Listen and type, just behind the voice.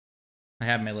I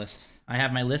have my list. I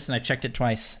have my list, and I checked it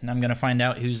twice. And I'm going to find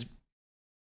out who's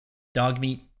dog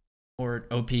meat or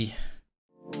OP.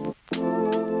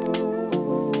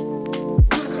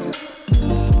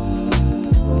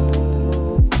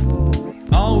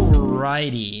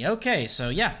 Alrighty. Okay, so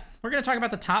yeah. We're going to talk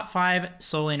about the top 5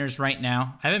 soul laners right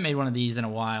now. I haven't made one of these in a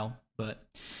while, but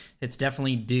it's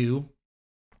definitely due.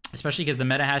 Especially because the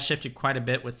meta has shifted quite a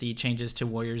bit with the changes to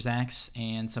Warrior's Axe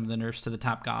and some of the nerfs to the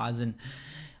top gods and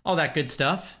all that good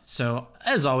stuff. So,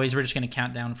 as always, we're just going to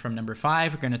count down from number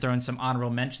 5. We're going to throw in some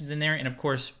honorable mentions in there. And, of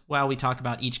course, while we talk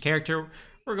about each character,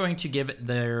 we're going to give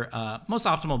their most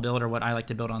optimal build or what I like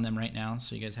to build on them right now.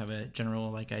 So you guys have a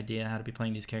general idea how to be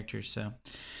playing these characters. So,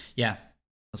 yeah.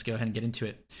 Let's go ahead and get into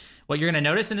it. What you're going to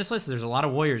notice in this list is there's a lot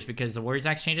of warriors because the Warriors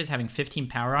Axe changes, having 15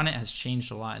 power on it has changed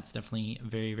a lot. It's definitely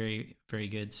very, very, very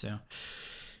good. So,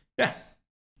 yeah.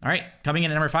 All right. Coming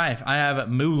in at number 5, I have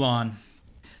Mulan.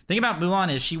 The thing about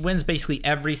Mulan is she wins basically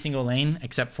every single lane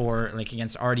except for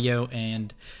against Ardio,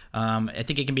 and I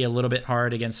think it can be a little bit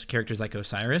hard against characters like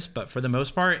Osiris, but for the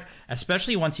most part,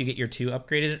 especially once you get your 2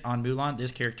 upgraded on Mulan,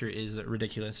 this character is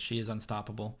ridiculous. She is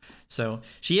unstoppable. So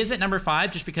she is at number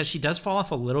 5 just because she does fall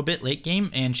off a little bit late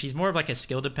game, and she's more of a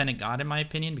skill dependent god in my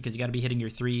opinion because you got to be hitting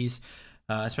your 3s,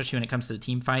 especially when it comes to the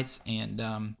team fights,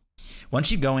 and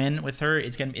once you go in with her,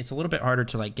 it's a little bit harder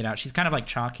to get out. She's kind of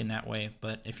chalk in that way,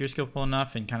 but if you're skillful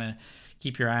enough and kind of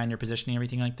keep your eye on your positioning and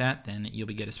everything like that, then you'll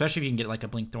be good, especially if you can get a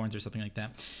Blink Thorns or something like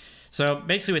that. So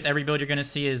basically with every build you're going to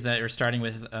see is that you're starting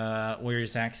with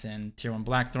Warrior's Axe and Tier 1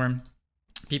 Blackthorn.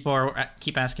 People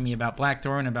keep asking me about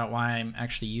Blackthorn, about why I'm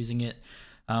actually using it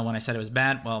when I said it was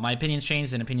bad. Well, my opinions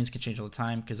changed, and opinions can change all the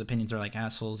time because opinions are like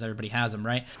assholes. Everybody has them,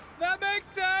 right? That makes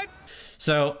sense!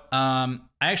 So, I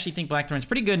actually think Blackthorn's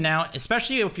pretty good now,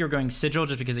 especially if you're going Sigil,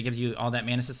 just because it gives you all that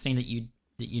mana sustain that you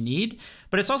need.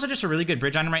 But it's also just a really good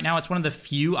bridge item right now. It's one of the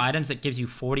few items that gives you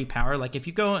 40 power. If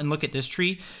you go and look at this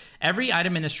tree, every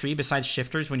item in this tree besides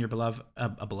shifters when you're above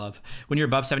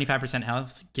 75%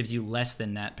 health gives you less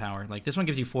than that power. This one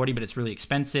gives you 40, but it's really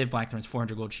expensive. Blackthorn's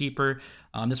 400 gold cheaper.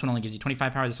 This one only gives you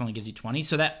 25 power. This only gives you 20.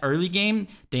 So that early game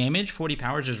damage, 40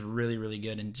 power, is just really, really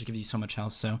good and just gives you so much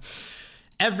health. So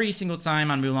every single time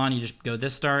on Mulan, you just go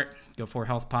this start, go 4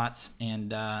 health pots,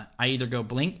 and I either go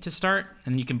Blink to start,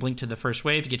 and then you can Blink to the first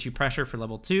wave to get you pressure for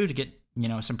level 2 to get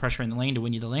some pressure in the lane to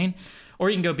win you the lane, or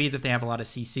you can go Beads if they have a lot of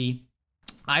CC.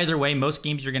 Either way, most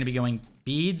games you're going to be going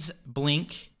Beads,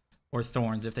 Blink, or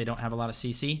Thorns if they don't have a lot of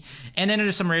CC, and then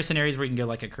there's some rare scenarios where you can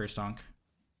go a Curse Donk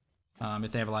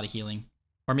if they have a lot of healing,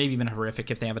 or maybe even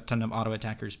Horrific if they have a ton of auto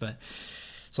attackers. But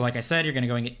so like I said, you're going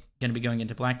to be going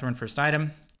into Blackthorn first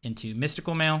item, into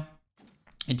Mystical Mail,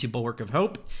 into Bulwark of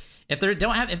Hope. If they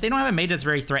don't have a mage that's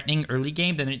very threatening early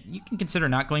game, then you can consider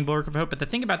not going Bulwark of Hope. But the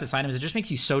thing about this item is it just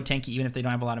makes you so tanky even if they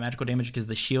don't have a lot of magical damage because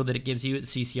the shield that it gives you, the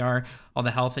CCR, all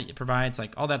the health that it provides,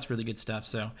 all that's really good stuff.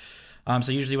 So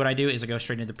usually what I do is I go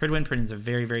straight into Pridwin. Pridwin's a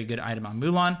very, very good item on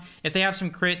Mulan. If they have some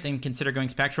crit, then consider going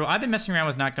Spectral. I've been messing around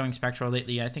with not going Spectral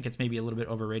lately. I think it's maybe a little bit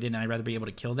overrated, and I'd rather be able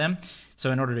to kill them.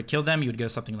 So in order to kill them, you would go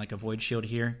something like a Void Shield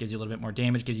here. Gives you a little bit more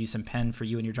damage, gives you some pen for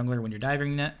you and your jungler when you're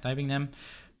diving them.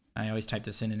 I always type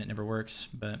this in and it never works,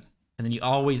 and then you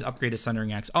always upgrade a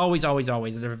Sundering Axe. Always, always,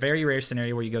 always. There's a very rare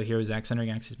scenario where you go Hero's Axe. Sundering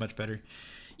Axe is much better.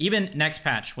 Even next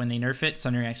patch, when they nerf it,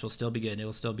 Sundering Axe will still be good. It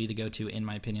will still be the go-to in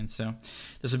my opinion. So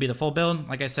this will be the full build.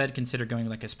 Like I said, consider going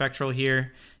a Spectral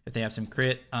here if they have some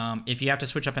crit. If you have to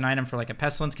switch up an item for a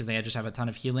Pestilence because they just have a ton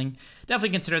of healing,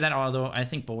 definitely consider that, although I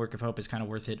think Bulwark of Hope is kind of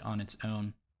worth it on its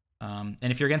own. And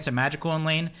if you're against a magical in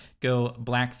lane, go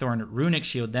Blackthorn Runic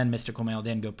Shield, then Mystical Mail,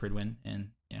 then go Pridwin, and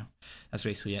that's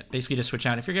basically it. Basically just switch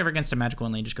out. If you're ever against a magical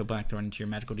in lane, just go Blackthorn into your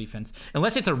magical defense.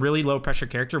 Unless it's a really low pressure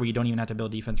character where you don't even have to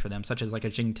build defense for them, such as a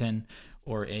Jing Tin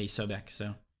or a Sobek.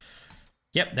 So,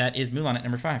 yep, that is Mulan at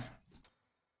number 5.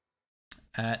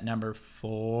 At number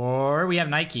 4, we have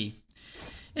Nike.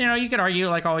 You could argue,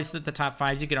 like always, that the top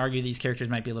 5s, you could argue these characters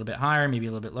might be a little bit higher, maybe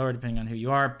a little bit lower, depending on who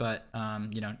you are. But,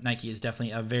 Nike is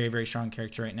definitely a very, very strong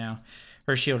character right now.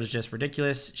 Her shield is just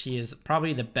ridiculous. She is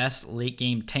probably the best late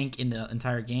game tank in the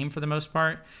entire game for the most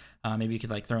part. Maybe you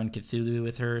could throw in Cthulhu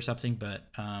with her or something, but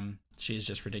she is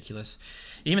just ridiculous.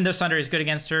 Even though Sunder is good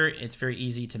against her, it's very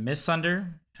easy to miss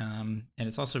Sunder. And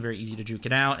it's also very easy to juke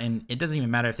it out. And it doesn't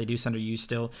even matter if they do Sunder you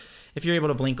still. If you're able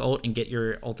to blink ult and get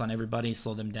your ult on everybody,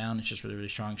 slow them down, it's just really, really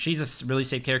strong. She's a really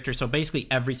safe character. So basically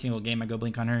every single game I go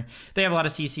blink on her. If they have a lot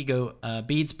of CC, go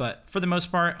Beads. But for the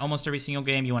most part, almost every single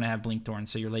game, you want to have Blink Thorn.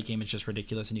 So your late game is just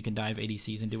ridiculous. And you can dive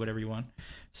ADCs and do whatever you want.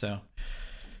 So,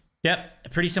 yep, a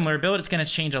pretty similar build. It's going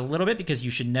to change a little bit because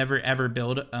you should never, ever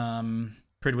build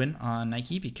Pridwin on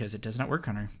Nike because it does not work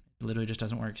on her. It literally just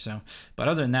doesn't work. So, but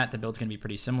other than that, the build's going to be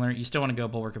pretty similar. You still want to go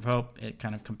Bulwark of Hope. It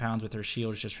kind of compounds with her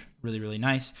shield. It's just really, really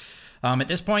nice. At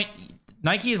this point,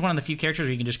 Nike is one of the few characters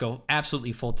where you can just go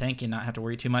absolutely full tank and not have to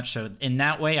worry too much. So in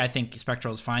that way, I think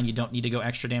Spectral is fine. You don't need to go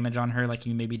extra damage on her like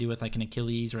you maybe do with like an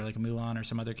Achilles or like a Mulan or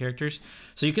some other characters.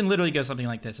 So you can literally go something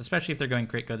like this, especially if they're going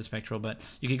crit, go the Spectral. But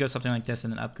you could go something like this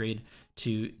and then upgrade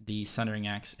to the Sundering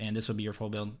Axe, and this will be your full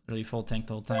build, really full tank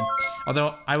the whole time.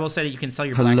 Although I will say that you can sell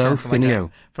your Blackthorn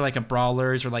for like a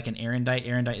Brawlers or like an Erendite.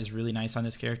 Erendite is really nice on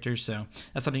this character, so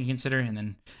that's something you consider. And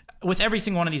then with every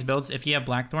single one of these builds, if you have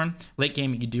Blackthorn, late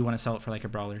game you do want to sell it for like a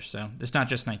Brawler. So it's not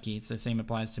just Nike, it's the same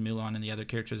applies to Mulan and the other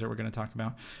characters that we're going to talk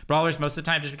about. Brawlers most of the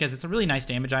time just because it's a really nice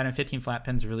damage item. 15 flat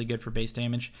pins are really good for base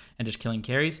damage and just killing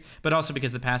carries, but also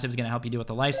because the passive is going to help you deal with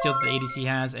the lifesteal that the ADC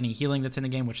has, any healing that's in the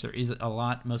game, which there is a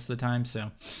lot most of the time.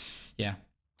 So yeah.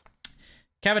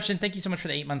 Kavachin, thank you so much for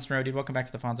the 8 months in a row, dude. Welcome back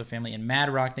to the Fonzo family. And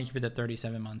Mad Rock, thank you for the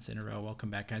 37 months in a row. Welcome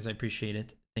back, guys. I appreciate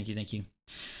it. Thank you, thank you.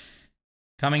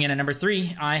 Coming in at number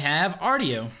 3, I have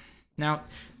Ardio. Now,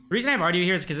 the reason I have Ardio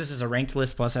here is because this is a ranked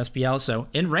list plus SPL. So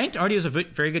in ranked, Ardio is a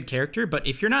very good character, but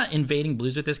if you're not invading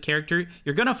blues with this character,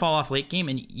 you're going to fall off late game,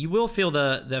 and you will feel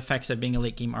the effects of being a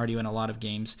late game Ardio in a lot of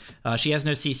games. She has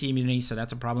no CC immunity, so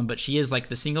that's a problem, but she is like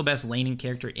the single best laning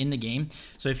character in the game.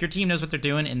 So if your team knows what they're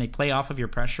doing and they play off of your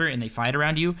pressure and they fight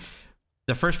around you,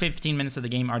 the first 15 minutes of the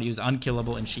game, Ardio is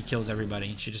unkillable and she kills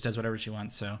everybody. She just does whatever she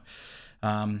wants. So,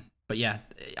 but yeah,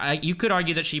 you could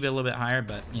argue that she'd be a little bit higher,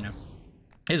 but you know,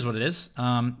 here's what it is.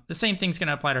 The same thing's going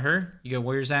to apply to her. You go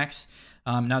Warrior's Axe.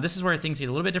 Now, this is where things get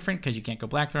a little bit different because you can't go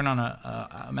Blackthorn on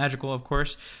a magical, of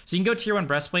course. So you can go Tier 1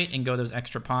 Breastplate and go those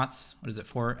extra pots. What is it,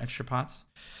 4 extra pots?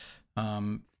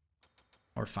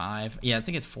 Or 5. Yeah, I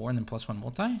think it's 4 and then +1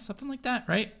 multi, something like that,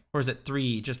 right? Or is it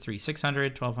 3, just 3?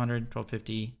 600, 1200,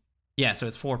 1250. Yeah, so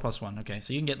it's 4 + 1. Okay,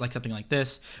 so you can get like something like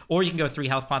this. Or you can go 3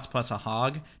 health pots plus a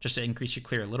hog just to increase your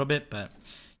clear a little bit, but,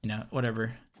 you know,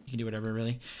 whatever. You can do whatever,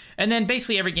 really. And then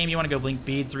basically every game you want to go blink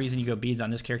beads. The reason you go beads on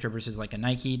this character versus like a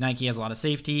Nike. Nike has a lot of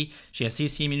safety. She has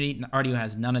CC immunity. Ardio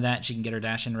has none of that. She can get her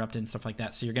dash interrupted and stuff like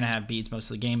that. So you're going to have beads most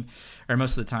of the game, or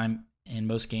most of the time in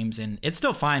most games. And it's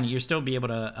still fine. You'll still be able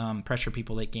to pressure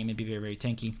people late game and be very, very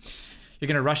tanky. You're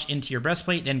going to rush into your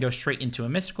breastplate, then go straight into a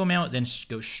mystical mail, then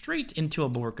go straight into a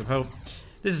Bulwark of Hope.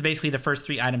 This is basically the first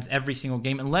 3 items every single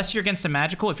game, unless you're against a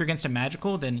magical. If you're against a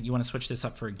magical, then you want to switch this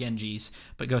up for Genji's,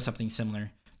 but go something similar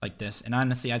like this. And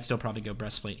honestly, I'd still probably go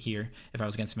breastplate here if I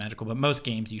was against magical, but most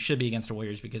games you should be against the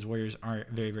Warriors because Warriors are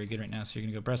very, very good right now. So you're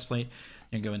going to go breastplate,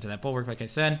 you're going to go into that Bulwark, like I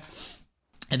said.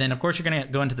 And then, of course, you're going to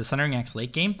go into the Sundering Axe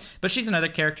late game. But she's another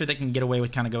character that can get away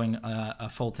with kind of going a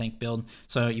full tank build.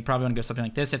 So you probably want to go something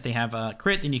like this. If they have a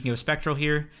crit, then you can go Spectral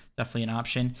here. Definitely an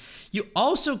option. You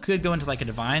also could go into like a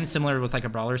Divine, similar with like a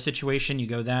Brawler situation. You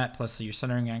go that, plus your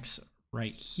Sundering Axe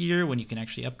right here when you can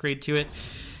actually upgrade to it.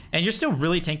 And you're still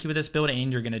really tanky with this build,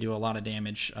 and you're going to do a lot of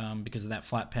damage because of that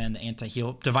flat pen, the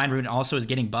anti-heal. Divine Rune also is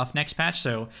getting buffed next patch,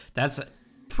 so that's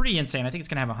pretty insane. I think it's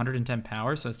going to have 110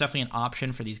 power, so it's definitely an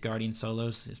option for these Guardian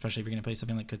solos, especially if you're going to play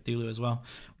something like Cthulhu as well,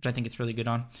 which I think it's really good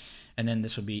on. And then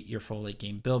this would be your full late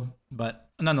game build. But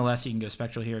nonetheless, you can go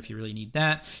Spectral here if you really need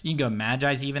that. You can go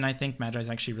Magi's even, I think. Magi's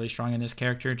actually really strong in this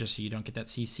character, just so you don't get that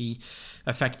CC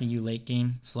affecting you late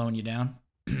game, slowing you down.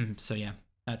 So yeah,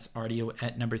 that's Ardio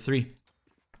at number 3.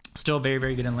 Still very,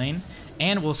 very good in lane,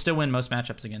 and will still win most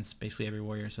matchups against basically every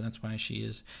warrior, so that's why she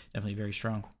is definitely very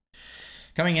strong.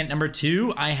 Coming in at number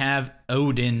 2, I have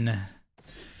Odin.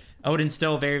 Odin's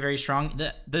still very, very strong.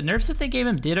 The nerfs that they gave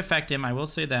him did affect him. I will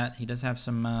say that. He does have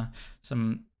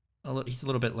he's a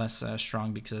little bit less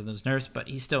strong because of those nerfs, but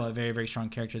he's still a very, very strong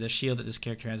character. The shield that this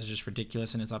character has is just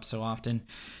ridiculous, and it's up so often.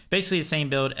 Basically the same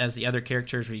build as the other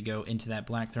characters where you go into that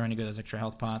Blackthorn to go those extra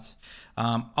health pots.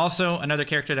 Also, another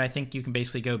character that I think you can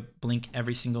basically go blink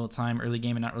every single time early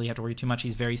game and not really have to worry too much.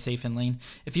 He's very safe in lane.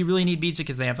 If you really need beads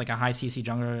because they have like a high CC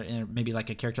jungler and maybe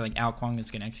like a character like Ao Kuang that's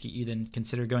going to execute you, then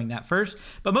consider going that first.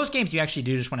 But most games you actually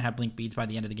do just want to have blink beads by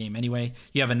the end of the game anyway.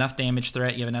 You have enough damage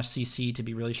threat, you have enough CC to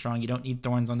be really strong. You don't need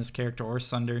thorns on this character or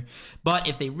Sunder. But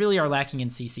if they really are lacking in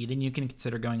CC, then you can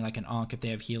consider going like an Ankh if they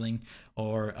have healing,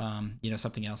 or you know,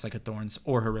 something else like a Thorns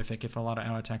or Horrific if a lot of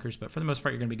out attackers. But for the most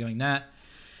part, you're going to be going that.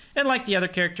 And like the other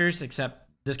characters, except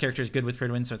this character is good with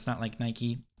Pridwin, so it's not like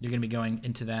Nike. You're going to be going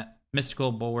into that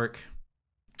Mystical Bulwark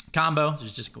combo. This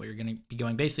is just where you're going to be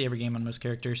going basically every game on most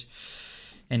characters.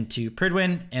 Into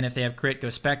Pridwin, and if they have crit, go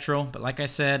Spectral. But like I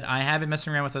said, I have been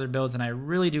messing around with other builds, and I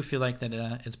really do feel like that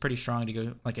it's pretty strong to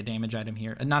go like a damage item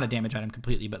here. Not a damage item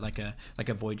completely, but like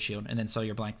a Void Shield, and then sell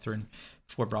your Blackthorn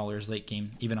for Brawlers late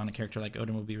game. Even on a character like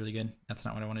Odin would be really good. That's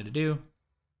not what I wanted to do.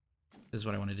 This is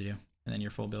what I wanted to do. And then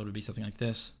your full build would be something like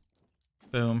this.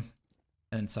 Boom.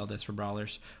 And then sell this for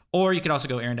brawlers. Or you could also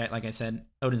go Erendite, like I said.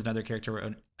 Odin's another character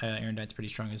where Erendite's pretty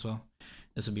strong as well.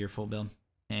 This would be your full build.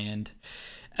 And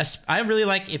I really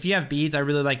like, if you have beads, I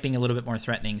really like being a little bit more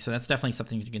threatening. So that's definitely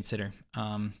something to consider.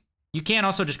 You can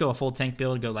also just go a full tank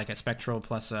build, go like a Spectral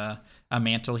plus a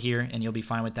Mantle here, and you'll be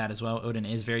fine with that as well. Odin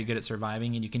is very good at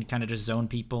surviving, and you can kind of just zone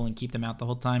people and keep them out the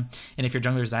whole time. And if your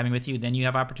jungler's diving with you, then you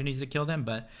have opportunities to kill them.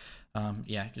 But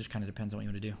yeah, it just kind of depends on what you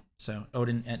want to do. So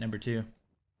Odin at number 2.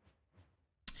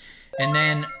 And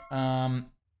then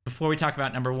before we talk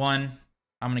about number 1,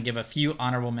 I'm going to give a few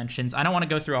honorable mentions. I don't want to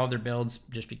go through all of their builds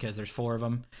just because there's 4 of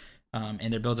them,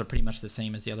 and their builds are pretty much the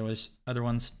same as the other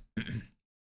ones.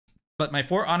 But my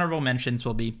 4 honorable mentions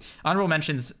will be, honorable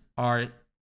mentions are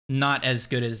not as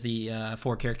good as the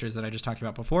 4 characters that I just talked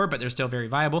about before, but they're still very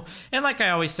viable. And like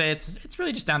I always say, it's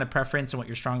really just down to preference and what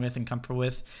you're strong with and comfortable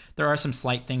with. There are some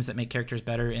slight things that make characters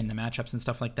better in the matchups and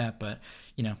stuff like that, but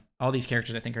you know, all these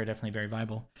characters I think are definitely very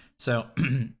viable. So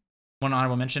one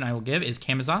honorable mention I will give is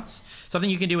Camazotz.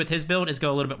 Something you can do with his build is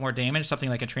go a little bit more damage. Something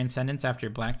like a Transcendence after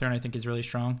your Blackthorn I think is really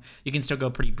strong. You can still go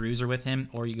pretty bruiser with him,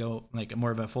 or you go like more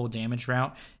of a full damage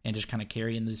route and just kind of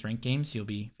carry in these ranked games. You'll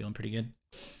be feeling pretty good.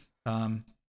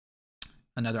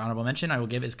 Another honorable mention I will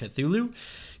give is Cthulhu.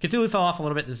 Cthulhu fell off a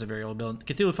little bit. This is a very old build.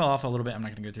 Cthulhu fell off a little bit. I'm not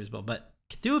going to go through his build, but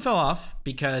Cthulhu fell off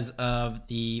because of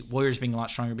the Warriors being a lot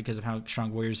stronger because of how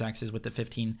strong Warriors Axe is with the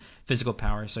 15 physical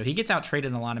power. So he gets out-traded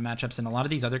in a lot of matchups, and a lot of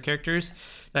these other characters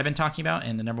that I've been talking about,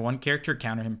 and the number 1 character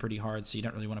counter him pretty hard, so you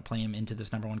don't really want to play him into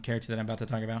this number 1 character that I'm about to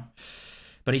talk about.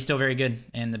 But he's still very good,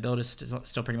 and the build is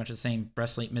still pretty much the same.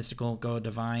 Breastplate, Mystical, go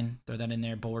Divine, throw that in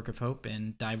there, Bulwark of Hope,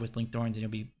 and dive with Blink Thorns, and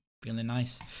you'll be feeling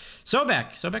nice.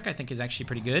 Sobek I think is actually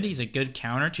pretty good. He's a good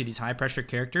counter to these high pressure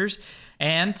characters.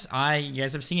 And you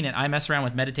guys have seen it. I mess around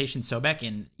with Meditation Sobek,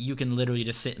 and you can literally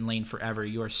just sit in lane forever.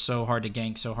 You are so hard to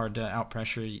gank, so hard to out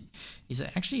pressure. He's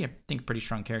actually, I think, a pretty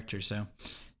strong character. So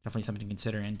definitely something to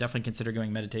consider, and definitely consider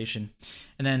going Meditation.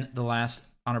 And then the last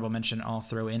honorable mention I'll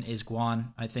throw in is Guan.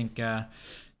 I think the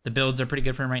builds are pretty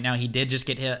good for him right now. He did just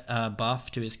get hit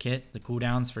buff to his kit. The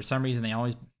cooldowns, for some reason, they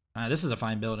always... this is a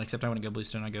fine build, except I want to go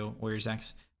Bluestone. I go Warriors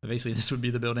Axe. But basically, this would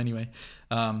be the build anyway.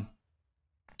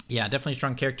 Yeah, definitely a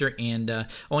strong character. And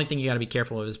only thing you got to be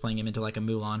careful of is playing him into like a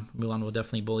Mulan. Mulan will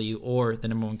definitely bully you, or the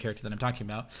number 1 character that I'm talking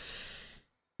about.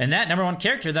 And that number 1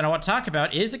 character that I want to talk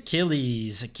about is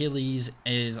Achilles. Achilles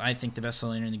is, I think, the best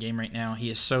solo laner in the game right now. He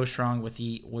is so strong with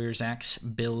the Warriors Axe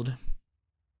build.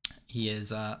 He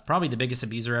is probably the biggest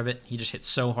abuser of it. He just hits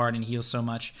so hard and heals so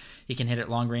much. He can hit at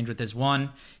long range with his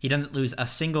 1. He doesn't lose a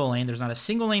single lane. There's not a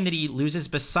single lane that he loses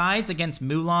besides against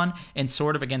Mulan and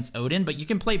sort of against Odin. But you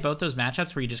can play both those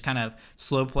matchups where you just kind of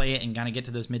slow play it and kind of get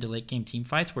to those mid to late game team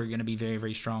fights where you're going to be very,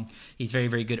 very strong. He's very,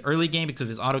 very good early game because of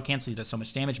his auto cancel. He does so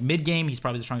much damage. Mid game, he's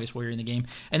probably the strongest warrior in the game.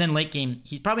 And then late game,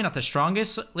 he's probably not the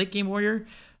strongest late game warrior.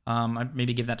 I'd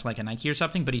maybe give that to like a Nike or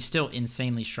something, but he's still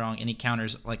insanely strong, and he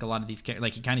counters like a lot of these,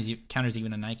 like he counters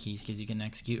even a Nike because you can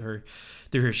execute her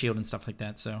through her shield and stuff like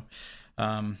that. So,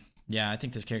 yeah, I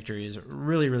think this character is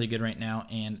really, really good right now,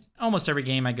 and almost every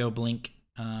game I go Blink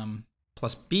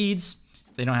plus beads.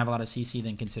 If they don't have a lot of CC,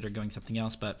 then consider going something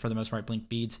else, but for the most part, Blink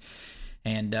beads.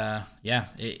 And yeah,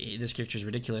 this character is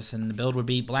ridiculous, and the build would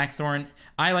be Blackthorn.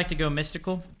 I like to go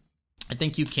Mystical. I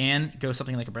think you can go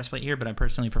something like a Breastplate here, but I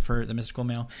personally prefer the Mystical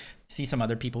Mail. See some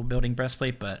other people building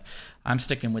Breastplate, but I'm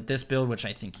sticking with this build, which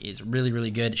I think is really,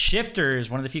 really good. Shifter is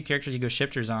one of the few characters you go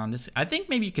Shifters on. This, I think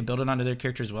maybe you could build it onto their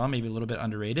character as well, maybe a little bit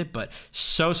underrated, but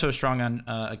so strong on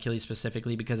Achilles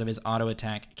specifically because of his auto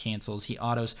attack cancels. He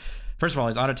autos... First of all,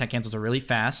 his auto attack cancels are really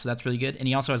fast, so that's really good. And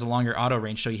he also has a longer auto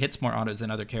range, so he hits more autos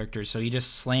than other characters. So he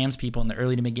just slams people in the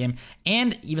early to mid game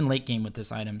and even late game with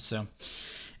this item. So,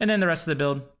 and then the rest of the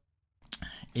build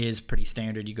is pretty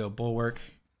standard. You go Bulwark.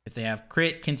 If they have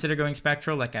crit, consider going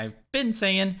Spectral, like I've been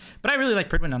saying. But I really like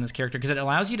Pridwin on this character because it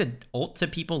allows you to ult to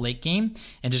people late game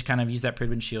and just kind of use that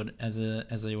Pridwin shield as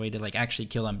a way to like actually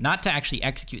kill them, not to actually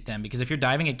execute them. Because if you're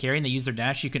diving a carry and they use their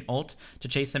dash, you can ult to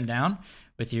chase them down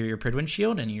with your Pridwin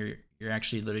shield, and you're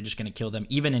actually literally just going to kill them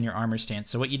even in your armor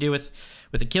stance. So what you do with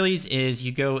Achilles is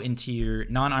you go into your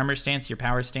non-armor stance, your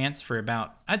power stance for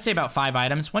about, I'd say about 5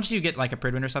 items. Once you get like a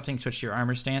Pridwin or something, switch to your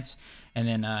armor stance and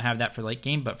then have that for late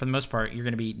game. But for the most part, you're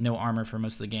going to be no armor for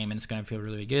most of the game, and it's going to feel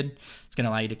really, really good. It's going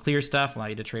to allow you to clear stuff, allow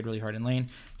you to trade really hard in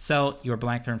lane. Sell your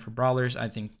Blackthorn for Brawlers. I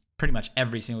think pretty much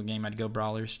every single game I'd go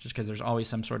Brawlers just because there's always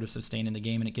some sort of sustain in the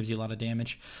game and it gives you a lot of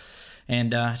damage.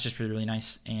 And it's just really, really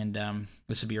nice. And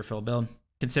this would be your full build.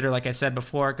 Consider, like I said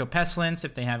before, go Pestilence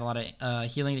if they have a lot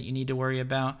of healing that you need to worry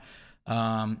about.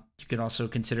 You could also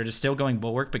consider just still going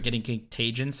Bulwark, but getting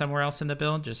Contagion somewhere else in the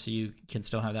build, just so you can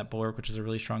still have that Bulwark, which is a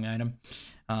really strong item.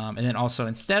 And then also,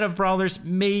 instead of brawlers,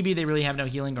 maybe they really have no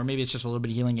healing, or maybe it's just a little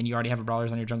bit of healing and you already have a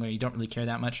brawlers on your jungler and you don't really care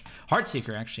that much.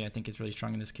 Heartseeker, actually, I think is really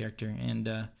strong in this character, and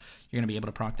you're going to be able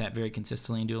to proc that very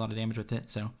consistently and do a lot of damage with it.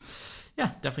 So,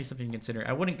 yeah, definitely something to consider.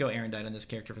 I wouldn't go Erendite on this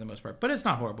character for the most part, but it's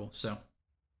not horrible. So,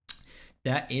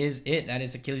 that is it. That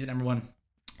is Achilles at number 1.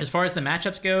 As far as the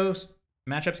matchups go,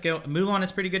 Mulan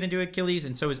is pretty good into Achilles,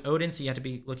 and so is Odin, so you have to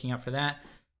be looking out for that.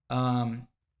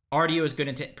 Ardio is good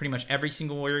into pretty much every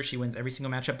single warrior. She wins every single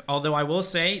matchup. Although I will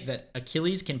say that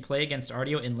Achilles can play against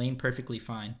Ardio in lane perfectly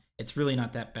fine. It's really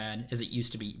not that bad as it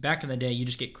used to be. Back in the day, you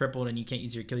just get crippled and you can't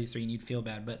use your Achilles 3 and you'd feel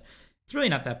bad, but it's really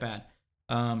not that bad.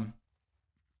 And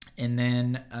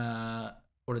then,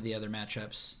 what are the other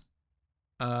matchups?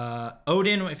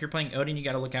 Odin, if you're playing Odin, you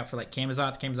got to look out for like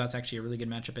Camazotz. Camazotz actually a really good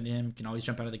matchup in him. Can always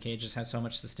jump out of the cage, just has so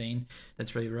much sustain.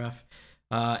 That's really rough.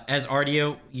 As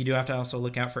Ardio, you do have to also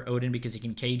look out for Odin because he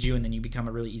can cage you and then you become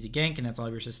a really easy gank and that's all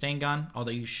of your sustain gone.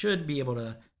 Although you should be able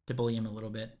to bully him a little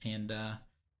bit. And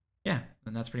yeah,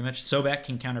 and that's pretty much. Sobek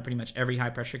can counter pretty much every high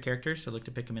pressure character, so look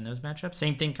to pick him in those matchups.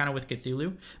 Same thing kind of with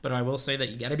Cthulhu, but I will say that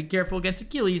you got to be careful against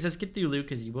Achilles as Cthulhu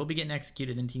because you will be getting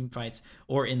executed in team fights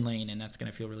or in lane, and that's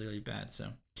going to feel really, really bad. So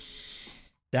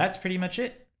that's pretty much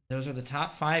it. Those are the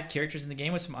top 5 characters in the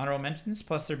game with some honorable mentions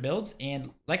plus their builds. And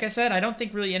like I said, I don't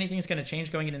think really anything is going to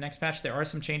change going into next patch. There are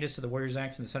some changes to the Warriors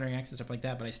Axe and the Sundering Axe and stuff like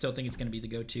that, but I still think it's going to be the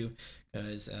go-to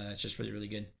because it's just really, really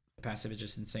good. The passive is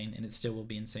just insane, and it still will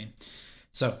be insane.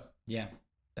 So yeah,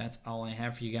 that's all I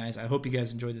have for you guys. I hope you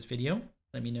guys enjoyed this video.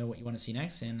 Let me know what you want to see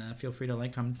next, and feel free to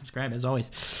like, comment, subscribe. As always,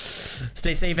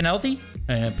 stay safe and healthy.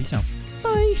 Peace out.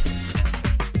 Bye.